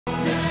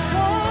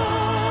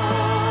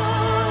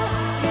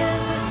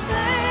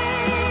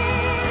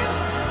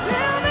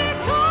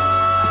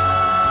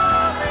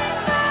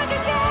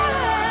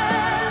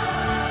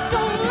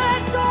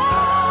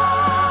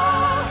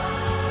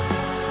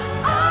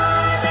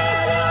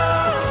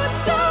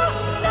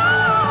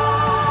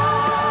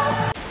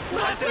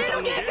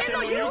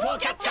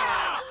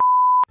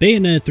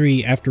Bayonetta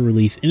 3 after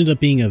release ended up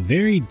being a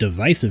very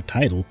divisive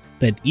title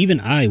that even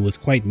I was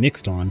quite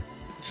mixed on,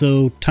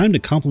 so time to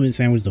compliment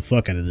sandwich the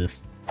fuck out of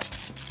this.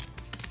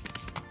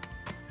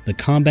 The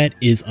combat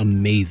is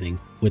amazing,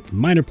 with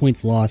minor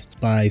points lost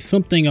by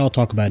something I'll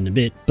talk about in a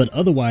bit, but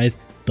otherwise,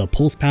 the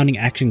pulse-pounding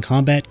action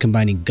combat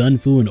combining gun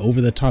fu and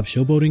over-the-top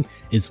showboating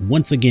is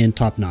once again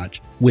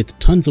top-notch, with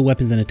tons of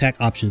weapons and attack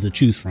options to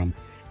choose from.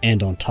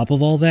 And on top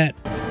of all that,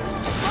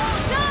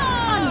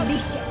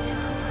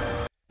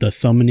 the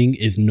summoning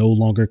is no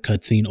longer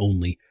cutscene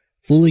only.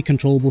 Fully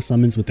controllable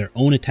summons with their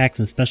own attacks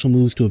and special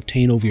moves to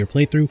obtain over your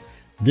playthrough.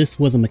 This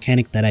was a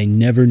mechanic that I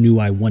never knew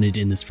I wanted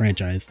in this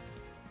franchise.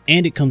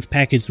 And it comes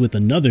packaged with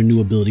another new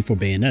ability for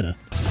Bayonetta.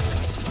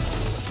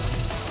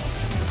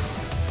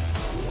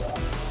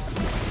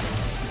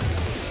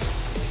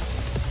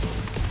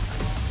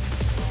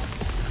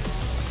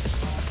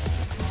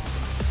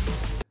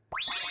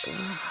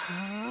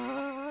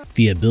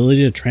 The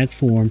ability to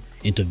transform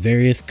into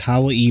various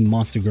kawaii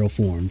monster girl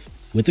forms,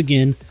 with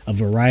again, a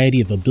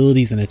variety of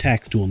abilities and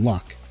attacks to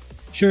unlock.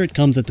 Sure, it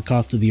comes at the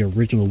cost of the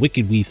original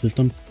Wicked Weave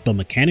system, but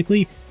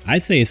mechanically, I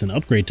say it's an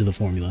upgrade to the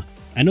formula.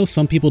 I know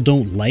some people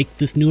don't like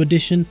this new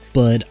addition,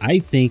 but I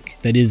think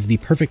that is the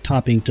perfect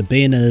topping to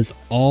Bayonetta's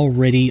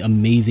already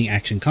amazing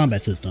action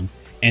combat system,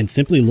 and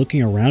simply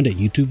looking around at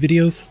YouTube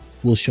videos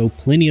will show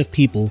plenty of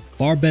people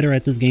far better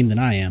at this game than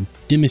I am,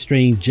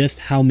 demonstrating just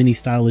how many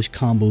stylish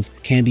combos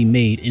can be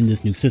made in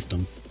this new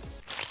system.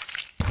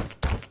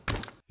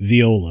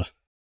 Viola.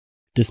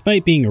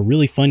 Despite being a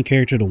really fun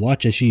character to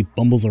watch as she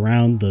bumbles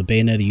around the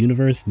Bayonetta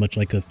universe, much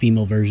like a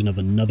female version of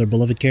another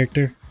beloved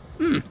character,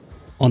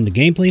 on the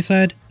gameplay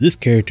side, this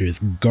character is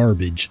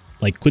garbage.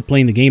 Like, quit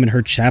playing the game and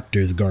her chapter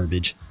is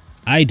garbage.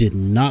 I did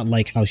not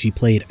like how she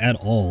played at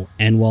all,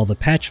 and while the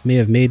patch may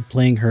have made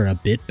playing her a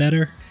bit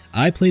better,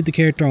 I played the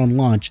character on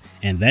launch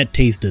and that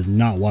taste does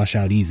not wash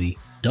out easy.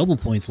 Double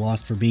points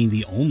lost for being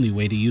the only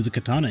way to use a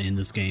katana in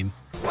this game.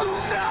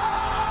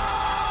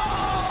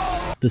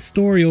 The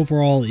story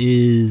overall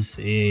is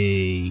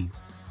a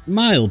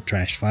mild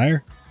trash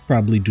fire,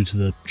 probably due to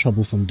the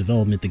troublesome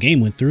development the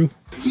game went through.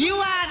 You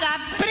are the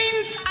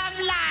Prince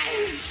of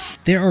Lies!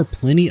 There are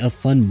plenty of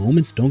fun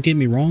moments, don't get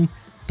me wrong,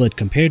 but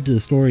compared to the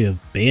story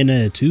of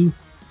Bayonetta 2,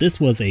 this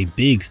was a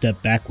big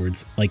step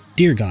backwards. Like,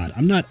 dear God,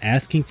 I'm not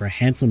asking for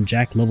handsome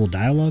Jack level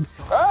dialogue.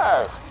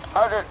 Hey,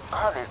 how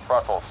did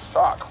pretzels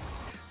suck?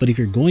 But if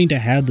you're going to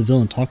have the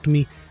villain talk to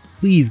me,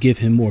 please give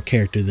him more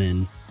character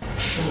than...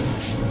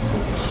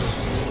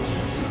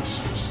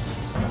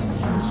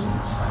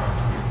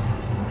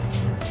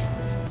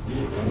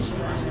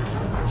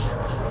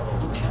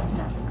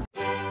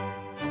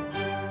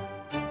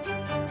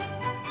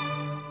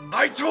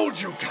 I told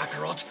you,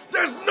 Kakarot,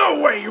 there's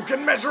no way you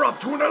can measure up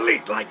to an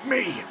elite like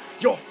me!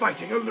 You're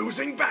fighting a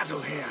losing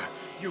battle here.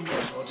 You may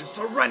as well just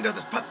surrender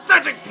this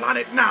pathetic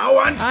planet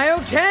now and—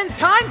 Kaioken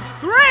times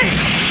 3!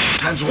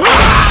 Times 1!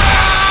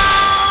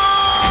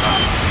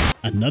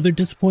 Another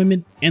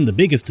disappointment, and the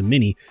biggest of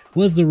many,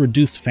 was the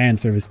reduced fan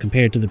service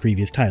compared to the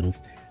previous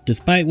titles.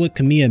 Despite what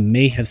Kamiya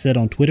may have said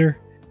on Twitter,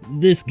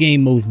 this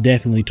game most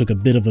definitely took a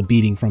bit of a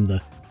beating from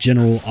the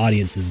general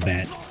audience's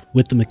bat,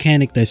 with the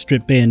mechanic that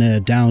stripped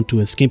Bayonetta down to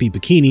a skimpy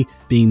bikini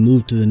being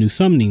moved to the new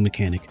summoning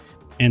mechanic,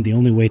 and the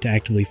only way to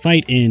actively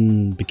fight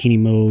in bikini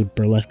mode,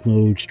 burlesque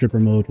mode,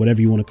 stripper mode,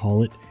 whatever you want to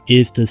call it,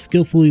 is to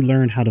skillfully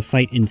learn how to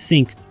fight in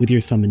sync with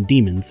your summoned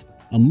demons,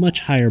 a much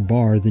higher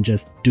bar than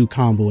just do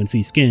combo and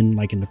see skin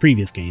like in the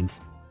previous games.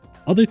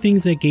 Other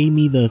things that gave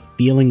me the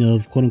feeling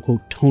of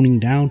quote-unquote toning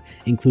down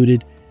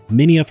included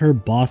many of her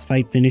boss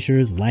fight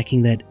finishers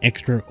lacking that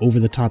extra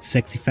over-the-top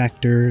sexy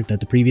factor that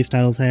the previous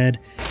titles had.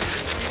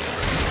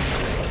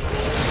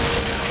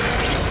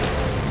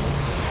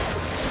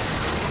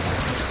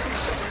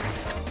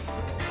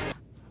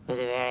 It was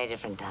a very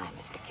different time,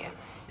 Mr. Kim.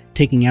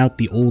 Taking out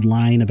the old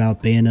line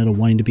about Bayonetta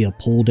wanting to be a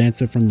pole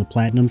dancer from the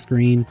platinum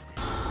screen.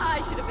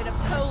 I should have been a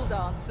pole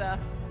dancer.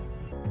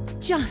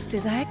 Just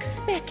as I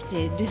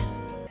expected.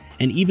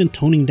 And even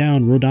toning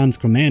down Rodin's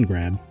command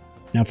grab.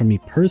 Now for me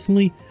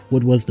personally,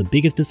 what was the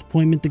biggest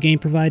disappointment the game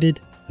provided,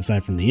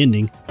 aside from the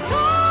ending,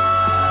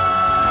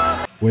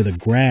 were the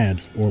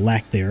grabs or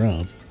lack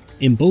thereof.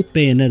 In both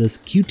Bayonettas,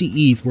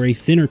 QTEs were a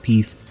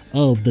centerpiece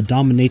of the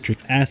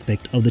dominatrix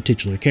aspect of the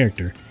titular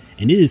character,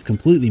 and it is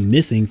completely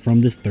missing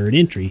from this third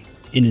entry.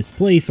 In its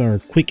place are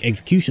quick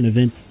execution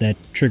events that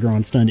trigger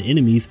on stunned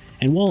enemies,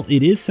 and while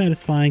it is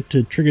satisfying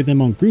to trigger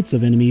them on groups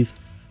of enemies,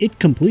 it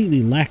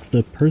completely lacks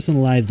the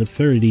personalized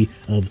absurdity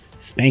of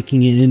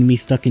spanking an enemy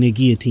stuck in a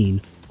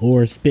guillotine,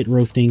 or spit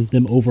roasting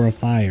them over a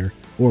fire,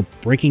 or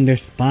breaking their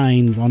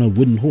spines on a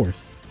wooden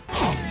horse.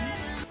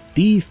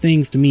 These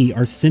things to me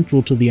are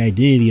central to the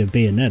identity of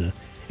Bayonetta,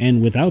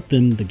 and without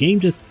them, the game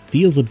just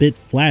feels a bit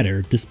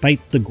flatter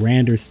despite the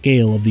grander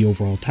scale of the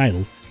overall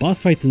title.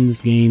 Boss fights in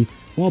this game,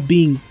 while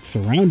being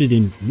surrounded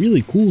in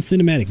really cool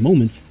cinematic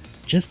moments,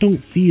 just don't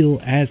feel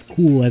as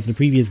cool as the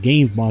previous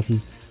game's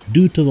bosses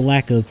due to the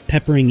lack of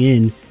peppering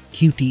in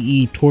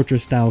QTE torture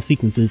style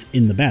sequences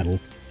in the battle.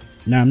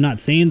 Now, I'm not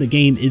saying the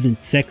game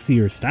isn't sexy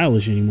or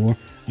stylish anymore,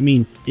 I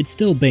mean, it's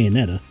still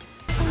Bayonetta.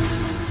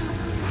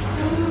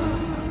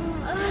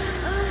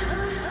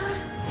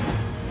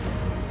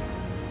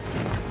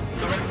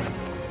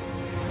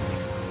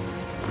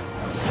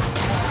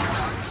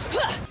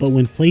 But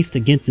when placed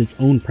against its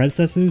own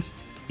predecessors,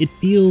 it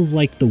feels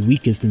like the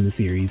weakest in the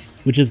series,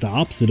 which is the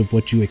opposite of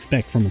what you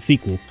expect from a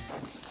sequel.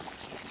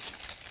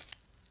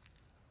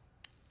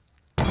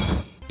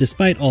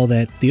 Despite all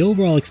that, the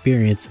overall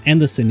experience and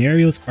the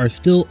scenarios are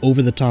still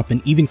over the top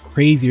and even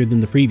crazier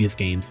than the previous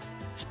games.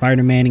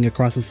 Spider-Manning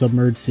across a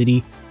submerged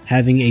city,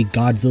 having a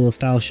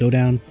Godzilla-style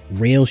showdown,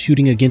 rail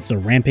shooting against a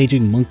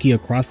rampaging monkey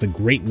across the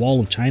Great Wall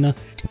of China,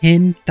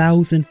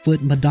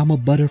 10,000-foot Madama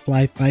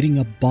Butterfly fighting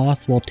a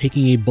boss while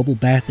taking a bubble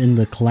bath in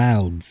the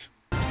clouds.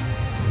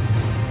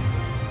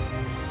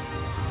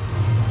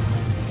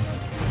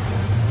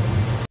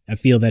 I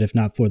feel that if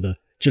not for the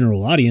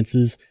general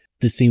audiences,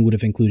 this scene would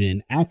have included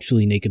an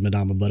actually naked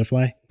Madama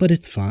Butterfly, but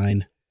it's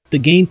fine. The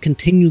game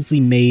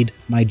continuously made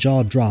my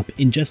jaw drop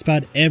in just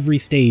about every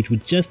stage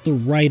with just the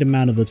right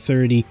amount of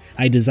absurdity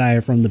I desire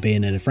from the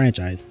Bayonetta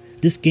franchise.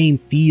 This game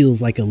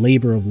feels like a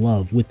labor of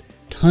love with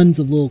tons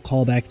of little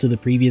callbacks to the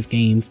previous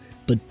games,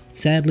 but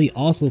sadly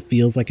also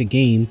feels like a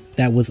game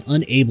that was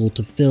unable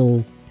to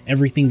fill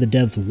everything the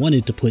devs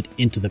wanted to put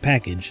into the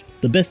package.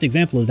 The best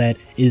example of that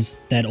is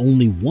that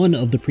only one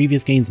of the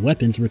previous game's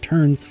weapons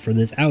returns for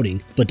this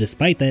outing, but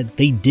despite that,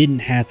 they didn't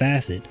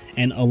half-ass it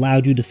and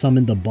allowed you to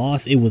summon the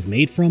boss it was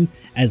made from,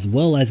 as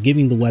well as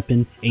giving the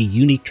weapon a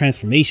unique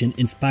transformation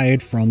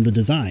inspired from the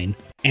design.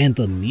 And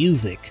the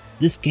music.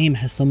 This game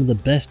has some of the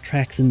best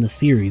tracks in the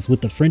series,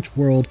 with the French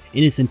world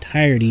in its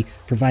entirety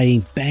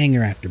providing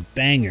banger after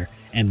banger,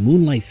 and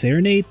Moonlight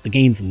Serenade, the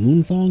game's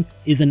moon song,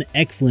 is an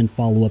excellent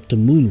follow-up to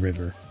Moon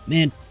River.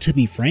 Man, to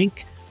be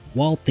frank,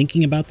 while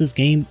thinking about this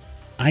game,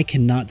 I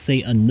cannot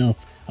say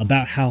enough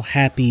about how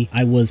happy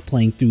I was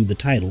playing through the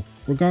title,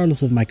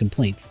 regardless of my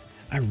complaints.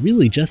 I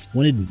really just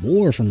wanted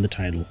more from the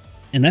title,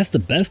 and that's the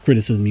best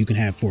criticism you can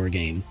have for a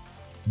game.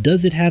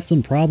 Does it have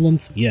some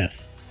problems?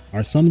 Yes.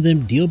 Are some of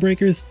them deal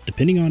breakers?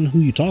 Depending on who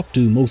you talk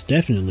to, most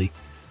definitely.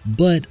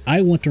 But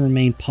I want to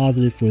remain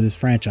positive for this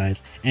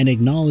franchise and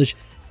acknowledge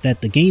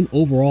that the game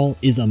overall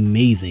is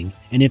amazing,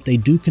 and if they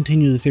do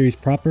continue the series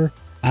proper,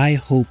 I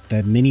hope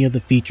that many of the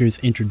features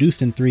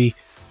introduced in 3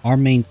 are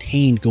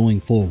maintained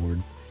going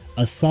forward.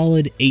 A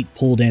solid 8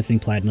 pole dancing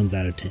platinums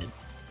out of 10.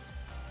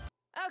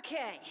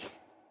 Okay.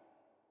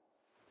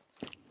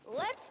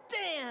 Let's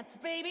dance,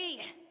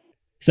 baby!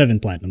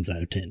 7 platinums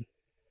out of 10.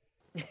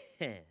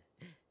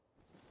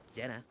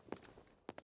 Jenna.